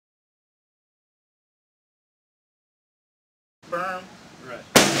berm. Right.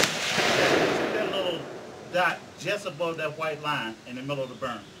 Shoot that little dot just above that white line in the middle of the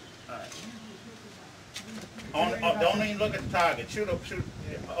berm. Alright. Don't even look at the target. Shoot up, shoot.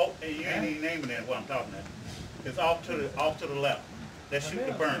 Oh, you ain't even naming it what I'm talking about. It's off to the left. Let's shoot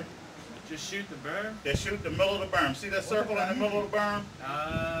the berm. Just shoot the berm? Let's shoot the middle of the berm. See that circle in the middle of the berm?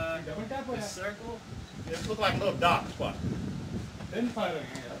 The circle? It looks like a little dark spot.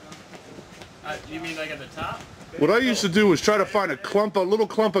 You mean like at the top? What I used to do was try to find a little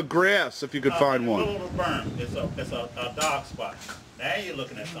clump of grass if you could find one. In the middle of the berm, it's a dark spot. Now you're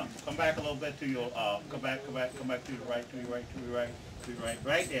looking at something. Come back a little bit to your, come back to the right, to your right, to your right,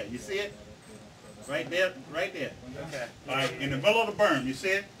 right there. You see it? Right there, right there. Okay. All right, in the middle of the berm, you see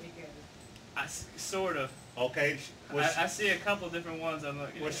it? Sort of. Okay. I see a couple different ones I'm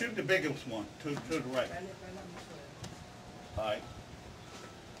looking at. Well, shoot the biggest one to the right. All right.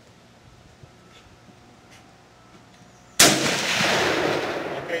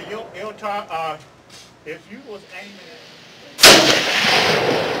 Okay, you'll talk, if you was aiming at...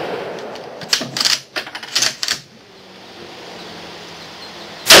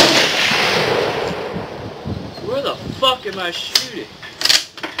 Where the fuck am I shooting?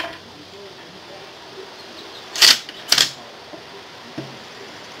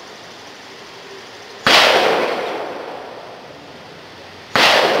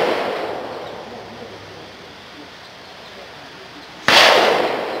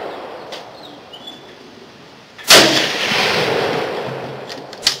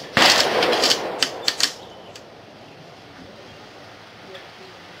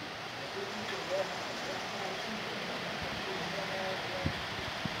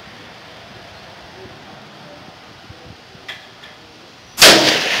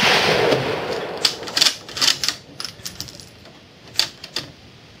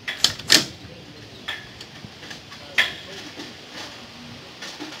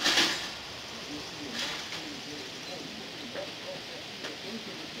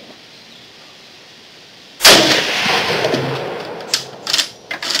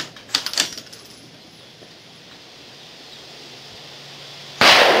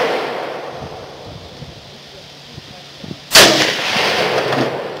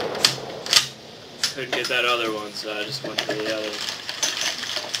 Couldn't get that other one, so I just went for the other.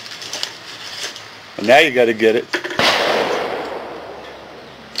 And now you got to get it.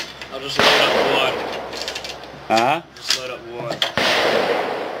 I'll just load up one. Huh? Just load up one.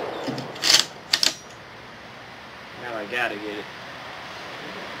 Now I gotta get it.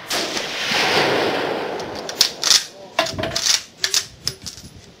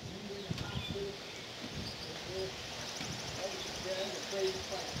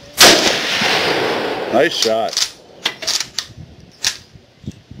 Nice shot.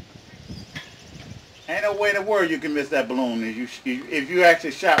 Ain't no way in the world you can miss that balloon if you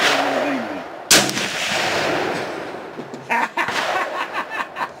actually shot one of those things.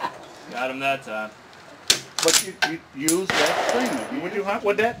 Got him that time. But you used that streamer. Would you hunt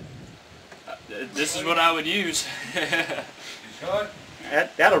with that? This is what I would use.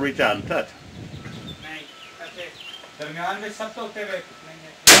 That'll reach out and touch.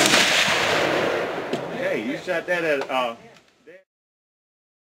 Hey, you shot that at